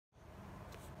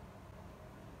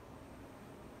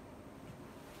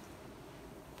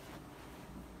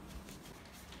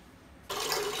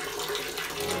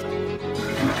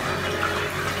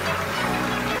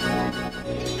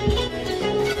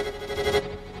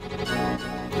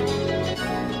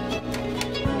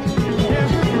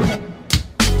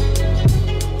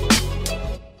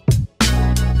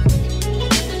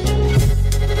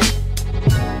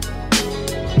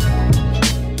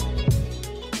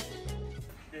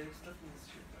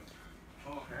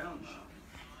Oh, hell no.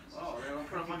 Oh, they don't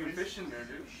put a fucking fish in there,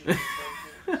 dude.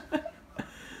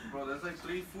 Bro, there's like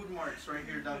 3 food marks right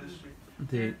here down the street.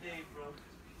 Dude.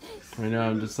 Right now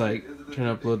I'm just like trying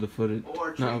to upload the footage.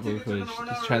 Not upload the footage,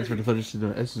 just transfer the footage to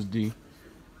the SSD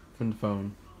from the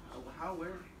phone. How,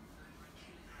 where?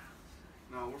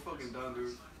 No, we're fucking done,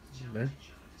 dude. There?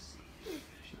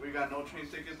 We got no train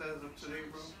tickets as of today,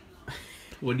 bro.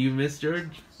 What do you miss,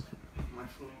 George? My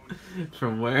food.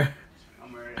 From where?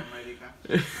 America.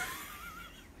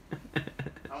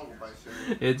 I'll go buy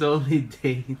cereal. It's only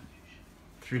day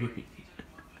 3.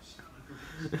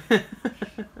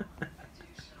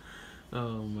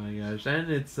 Oh my gosh,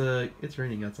 and it's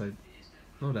raining outside,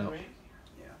 no doubt. Rain?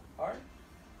 Yeah. Hard?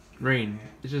 Rain.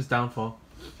 It's just downfall,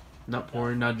 not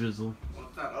pouring, not drizzle. Well,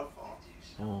 it's not upfall.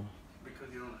 Oh.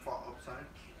 Because you don't fall upside.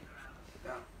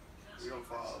 Yeah. You don't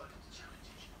fall up.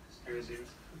 Here it is.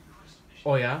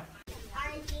 Oh yeah.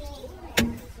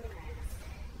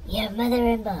 Your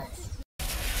mother-in-law's.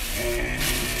 And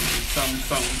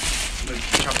some like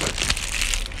chocolate.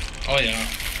 Oh yeah.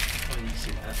 Let me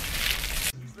see that.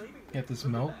 Get this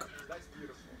milk,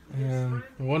 and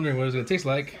I'm wondering what it's gonna taste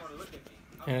like,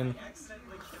 and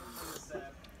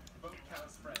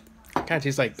it kind of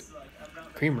tastes like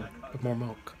creamer with more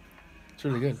milk. It's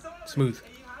really good, smooth.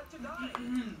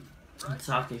 It's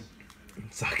sake.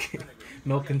 Sake,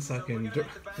 milk and sake, and not George.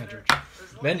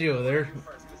 Benji over there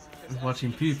is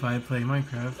watching PewDiePie play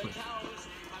Minecraft. But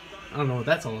I don't know what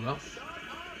that's all about.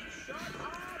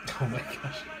 Oh my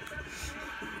gosh!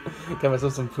 Got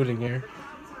myself some pudding here.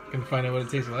 Gonna find out what it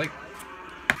tastes like.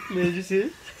 Did you see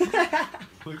it?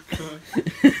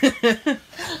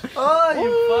 Oh,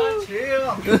 you fuck! Chill!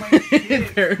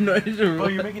 Paranoid. Oh,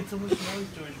 you're making so much noise,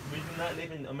 George. We do not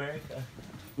live in America.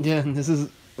 Yeah, and this is.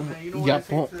 Man, you know what I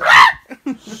say to that?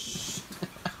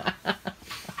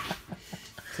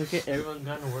 It's okay, everyone's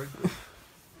gonna work.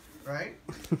 Right?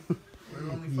 We're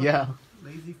only fucking Yeah.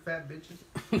 lazy fat bitches.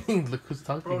 Look who's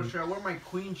talking. Bro, should I wear my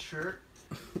queen shirt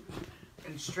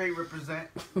and straight represent?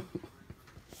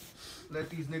 Let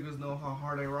these niggas know how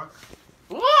hard I rock.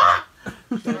 So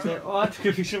I said, oh, I took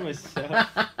a picture of myself.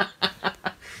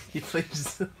 You played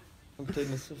yourself. I'm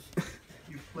playing myself.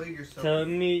 You played yourself. Tell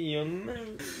me your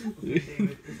man. Okay,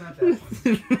 David, it's not that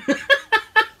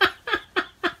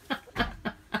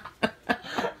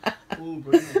one. Ooh,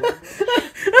 bro.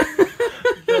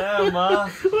 Damn, ma.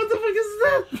 What the fuck is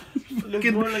that?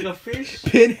 Looks more like a fish.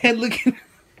 Pinhead looking.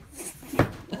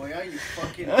 Oh yeah, you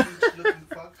fucking peach looking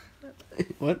fuck.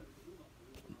 What?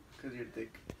 Cause you're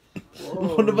thick.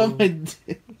 What about my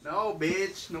dick? No,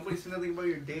 bitch. Nobody said nothing about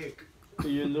your dick.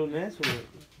 You're a little nice or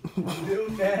what?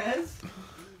 Little Naz?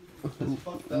 That's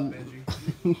fucked up, Benji.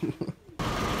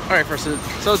 Alright,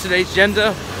 so today's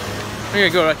agenda. We're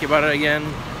gonna go to Akihabara again.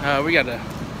 We gotta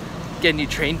get a new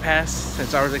train pass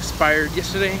since ours expired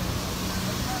yesterday.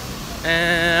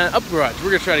 And up garage.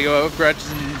 We're gonna try to go up garage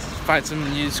and find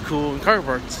some used cool cargo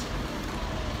parts.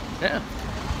 Yeah.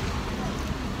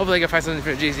 Hopefully I can find something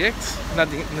for the JZX.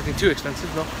 Nothing too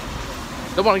expensive though.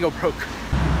 Don't want to go broke.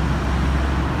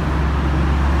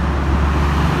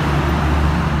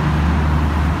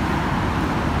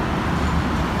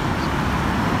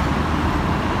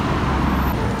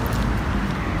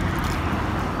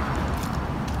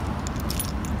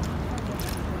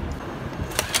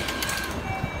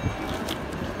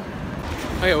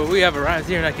 Okay, well, we have arrived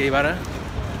here in Akihabara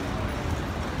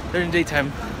during the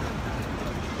daytime.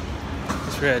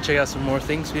 Just we're gonna check out some more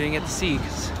things we didn't get to see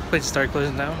because places started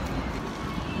closing down.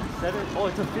 Oh,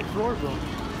 it's a 5th floor, bro.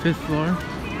 5th floor.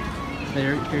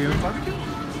 There, here you go. Barbecue? You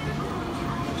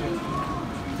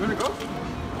wanna go?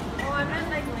 Oh, I meant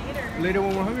like later. Later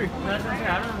when we're hungry. That's okay,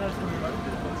 I don't know if that's gonna be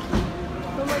barbecue.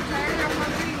 But we're tired or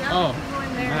hungry, yeah, Oh, we're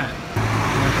going there. that.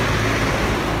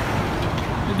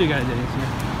 We do got days,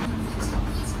 yeah.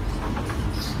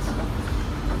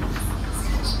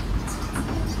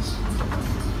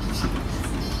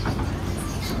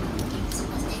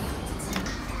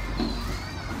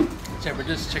 So we're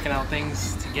just checking out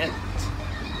things to get.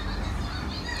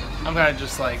 I'm kind of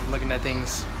just like looking at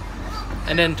things,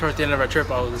 and then towards the end of our trip,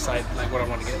 I'll decide like what I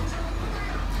want to get.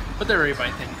 But they're already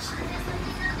buying things.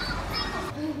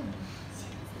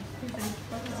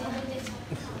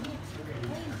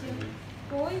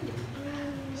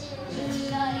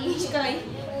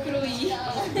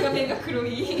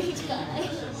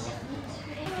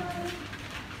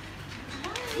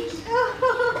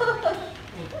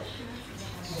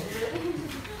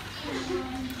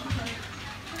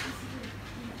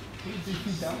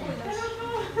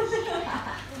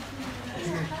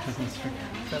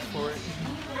 That's for it.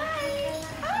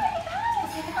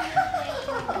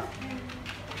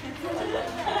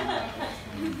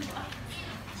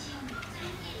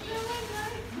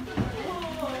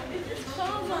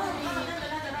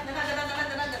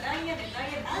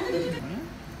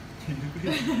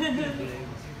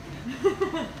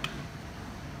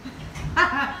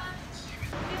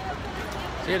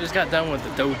 So yeah, just got done with the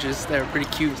doges. They were pretty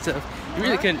cute and stuff. You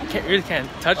really can't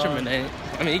touch them, and I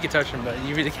mean, you can touch them, but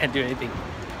you really can't do anything.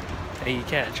 And you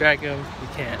can't attract them.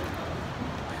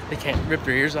 They can't rip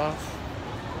your ears off.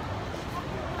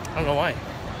 I don't know why.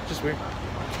 It's just weird.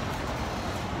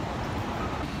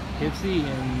 Gypsy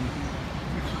and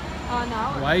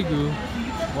Waigu.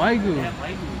 Waigu.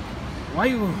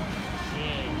 Waigu.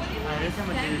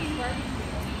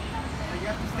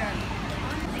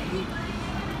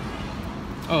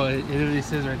 Oh, it literally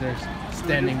says right there,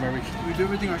 standing barbecue. We do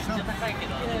everything ourselves.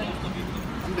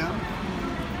 I'm down.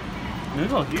 Maybe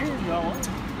go here if y'all want. It's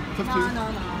up to you. No.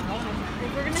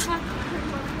 We're gonna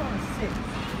have to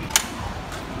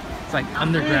It's like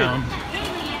underground. I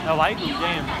like you,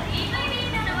 damn.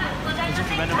 Is it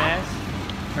for random ass?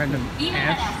 Random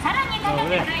ass. Oh, over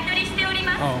there.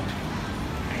 Oh.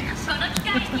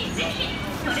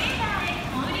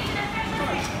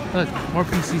 Look, more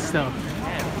PC stuff.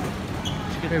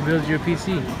 Here, build your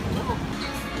PC.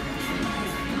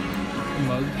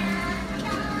 Mug.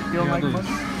 You don't like much?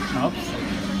 Cups.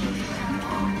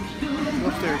 Go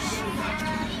upstairs.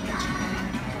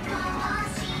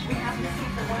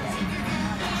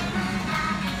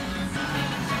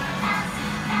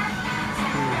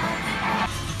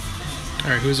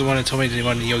 Alright, who's the one that told me they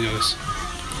wanted yo-yos?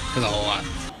 There's a lot.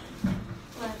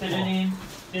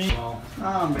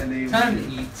 Oh, man, Time to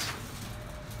eat.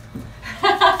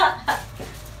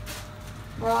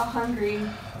 We're all hungry.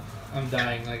 I'm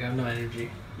dying, like I have no energy.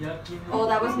 Yep. Oh,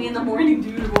 that was me in the morning,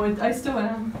 dude. Boy, I still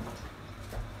am.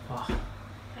 Oh.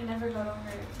 I never got over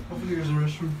it. Hopefully there's a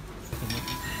restroom.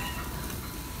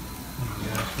 Oh my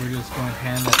gosh, we're just going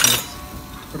ham at this.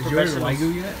 Did you order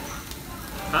Wagyu yet?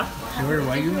 Huh? Did you order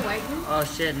Wagyu? Oh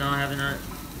shit, no, I haven't.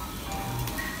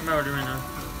 I'm not ordering right now.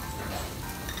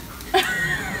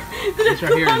 It's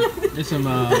right here. There's some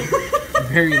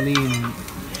very lean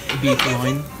beef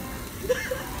loin.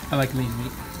 I like lean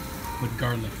meat with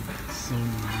garlic. It's so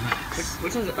nice.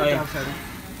 Which one's? Oh yeah.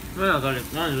 No, garlic.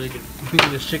 That one's really good. I'm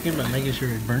cooking this chicken, but making sure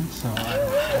it burns, so I don't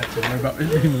have to worry about it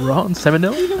being raw.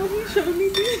 7-0. You know what you showed me,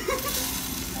 dude?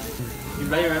 You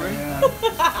ready, remember? Yeah.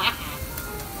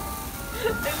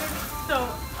 So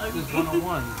This is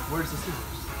 101. Where's the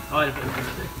scissors? Oh, I didn't.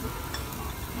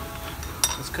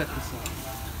 Let's cut this off.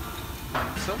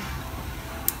 Like so.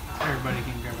 Everybody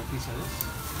can grab a piece of this.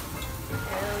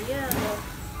 hell yeah.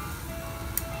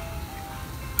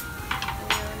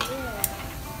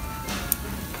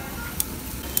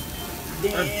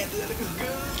 Damn, that looks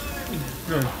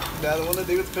good. Now the one that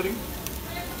David's cutting?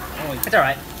 It's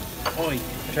alright. Oi. I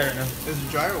tried it now. Is it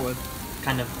dry or what?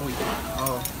 Kind of.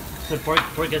 Oh. So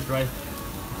pork gets dry.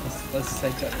 Let's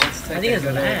take that. Let's take I think it's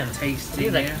that lamb. taste I think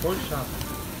it's like pork chop.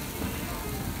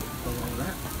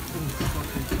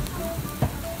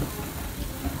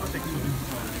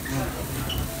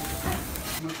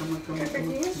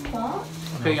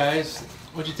 Okay, guys,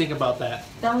 what'd you think about that?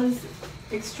 That was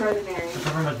extraordinary.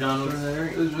 From McDonald's.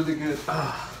 It was really good.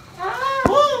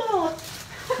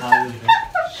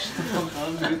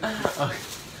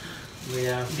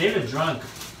 Yeah. David drunk.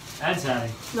 And Sally.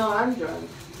 No, I'm drunk.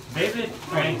 David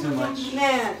drank too much.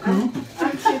 Man, I'm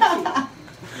tipsy.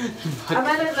 I'm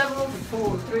at a level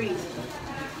 3.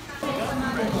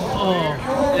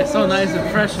 Oh, it's so nice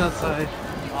and fresh outside.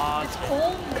 It's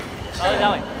cold. Oh,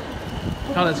 that way.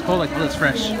 Oh, it's cold, like it's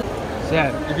fresh. So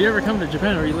yeah, if you ever come to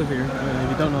Japan or you live here, if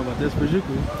you don't know about this,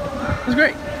 Fujuku, it's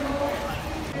great.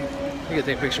 You can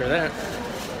take a picture of that.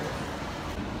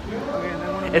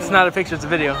 It's not a picture, it's a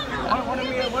video. One of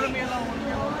me alone.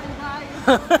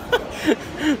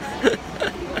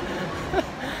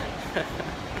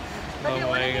 Oh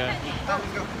my god.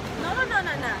 No.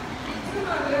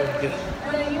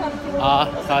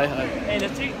 Hi. Hey,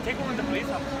 let's take one of the police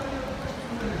officers.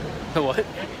 The what?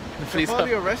 The police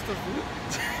Probably officer. arrest us, dude.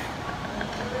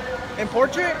 In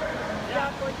portrait?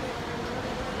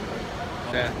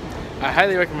 Yeah. I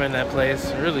highly recommend that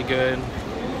place. Really good.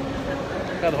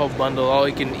 Got the whole bundle, all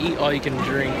you can eat, all you can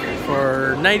drink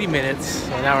for 90 minutes,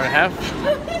 an hour and a half.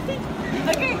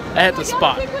 Okay. I had the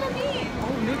spot.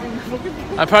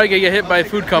 I'm probably gonna get hit by a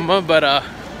food coma, but Okay,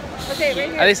 right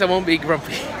here. at least I won't be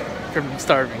grumpy from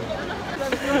starving. I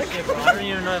don't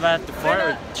even know if I have to fart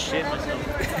or shit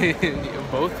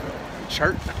myself. Both.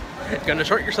 Short. Gonna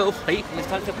short yourself, hey? Let's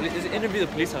talk to police. Interview the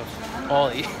police officer.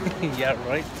 Ollie. Yeah,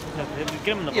 right.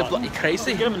 Get him in the You vlog. bloody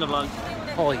crazy. Get him in the vlog.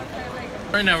 Ollie.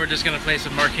 Right now we're just gonna play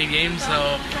some arcade games,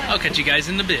 so I'll catch you guys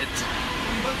in a bit.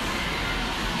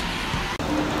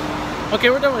 Okay,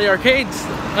 we're done with the arcades.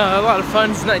 A lot of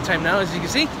fun. It's nighttime now, as you can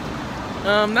see.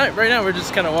 Right now we're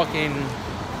just kind of walking in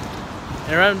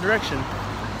a random direction,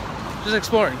 just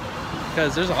exploring,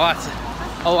 because there's a lot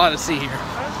to see here.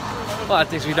 lot of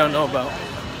things we don't know about.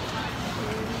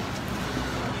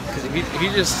 Because if you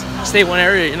just stay in one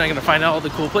area, you're not gonna find out all the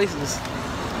cool places.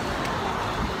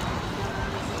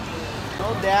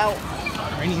 No doubt.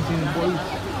 Anything, boys.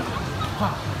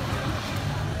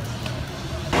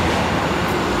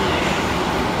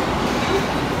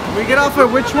 We get off at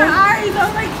which My one? eyes, I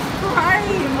was like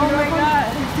crying. Oh my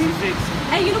god.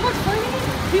 And you know what's funny?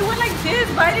 He went like this,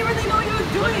 but I didn't really know what he was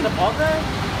doing. The ball guy?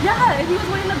 Yeah, and he was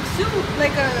wearing a suit,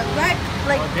 like a black,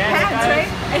 like damn, pants, guys. right?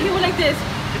 And he went like this.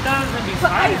 I thought it was gonna be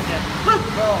But I, silent then.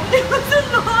 it was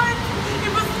not.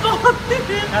 It was not.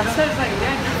 I was like,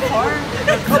 yeah, you're far.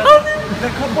 The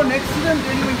couple next to them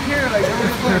didn't even care. Like, they were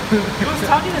just like, He was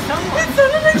talking to someone. It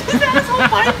sounded like his asshole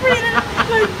vibrated.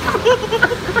 Like,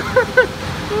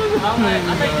 I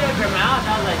thought you looked your mouth.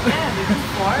 I was like, damn, is this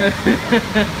far?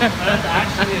 But that's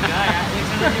actually a guy.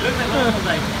 He looked like one of those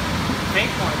like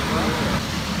fake ones,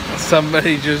 bro.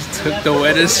 Somebody just took the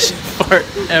wettest fart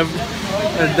ever.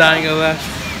 I'm dying of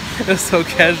laughter. It's so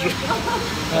casual.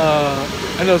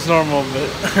 I know it's normal, but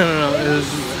I don't know.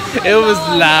 It was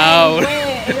loud.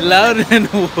 Loud and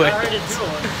wet. I heard it too.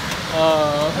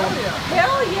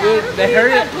 hell yeah. Dude, they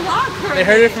heard it. They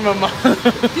heard it from a mile.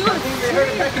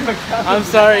 I'm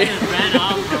sorry. Ran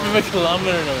off. From a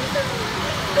kilometer away.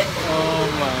 Oh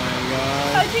my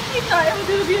I god. think he thought it was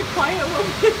going to be a quiet one.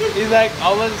 He's like,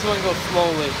 I'll let this one go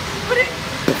slowly. But it,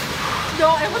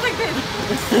 no, it was like this.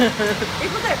 It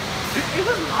was like, it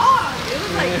was long. It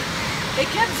was like, it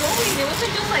kept going. It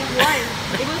wasn't just like one.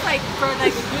 It was like for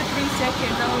like a good 3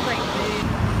 seconds. I was like,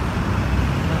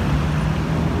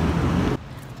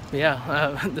 But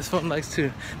yeah, this phone likes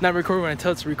to not record when I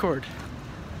tell it to record.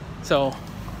 So,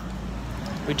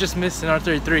 we just missed an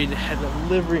R33 that had a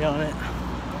livery on it.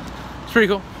 It's pretty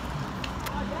cool.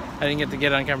 I didn't get to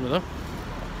get it on camera though.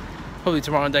 Hopefully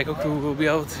tomorrow on Daikoku we'll be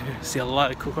able to see a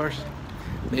lot of cool cars.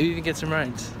 Maybe even get some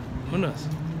rides. Who knows?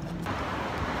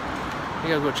 We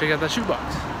gotta go check out that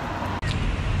shoebox.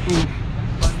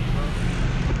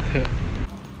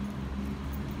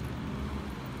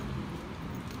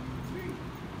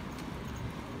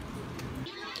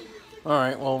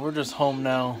 Alright, well we're just home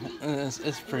now. And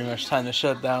it's pretty much time to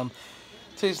shut down.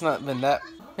 Today's not been that,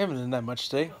 we haven't done that much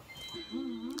today.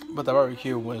 But the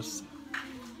barbecue was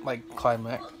like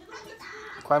climax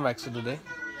of the day.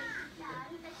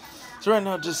 So right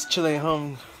now just chilling at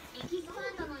home,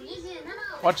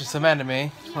 watching some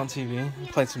anime on TV,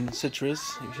 playing some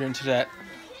Citrus, if you're into that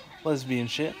lesbian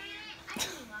shit.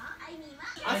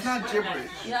 that's not gibberish.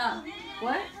 yeah.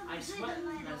 What? I sweat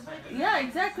last night. Yeah,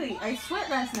 exactly. I sweat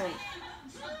last night.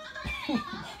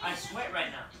 I sweat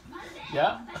right now.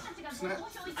 Yeah?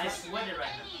 I sweated right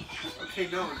now. Okay,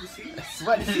 no, you see?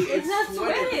 Sweat. It's not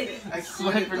sweated. I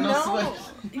sweated for no No,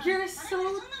 sweat. you're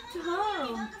so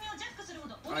dumb.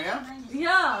 Oh, yeah?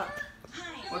 Yeah.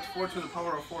 What's 4 to the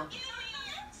power of 4?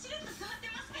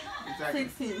 Exactly.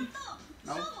 16.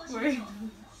 No? Wait.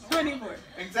 24.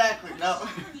 Exactly, no.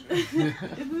 Isn't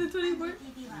it 24? No.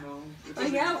 Oh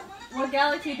yeah. What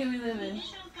galaxy do we live in?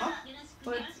 Huh?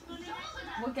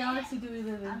 What galaxy do we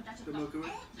live in? The Milky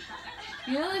Way?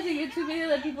 You know there's a YouTube video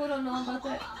that people don't know about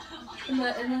that? And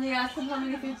then they ask them how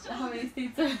many states are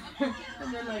there.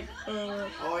 And they're like,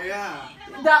 Oh, yeah.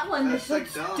 that one is That's, so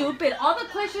like, dumb. stupid. All the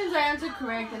questions I answered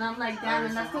correct, and I'm like, damn,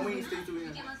 and that's How because many states do we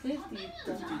have? 50.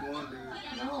 51, dude.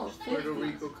 No, 50. Puerto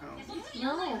Rico counts.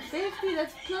 No, 50.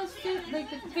 That's plus 50, like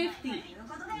 50. You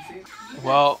see?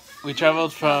 Well, we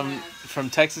traveled from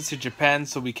Texas to Japan,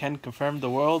 so we can confirm the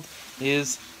world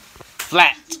is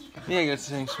flat. Yeah, guys,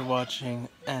 thanks for watching,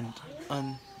 and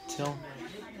until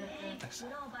next time.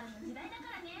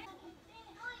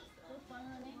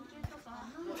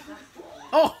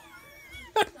 Oh!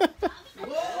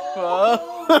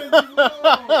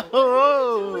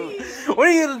 Whoa. What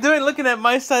are you doing looking at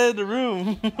my side of the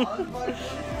room?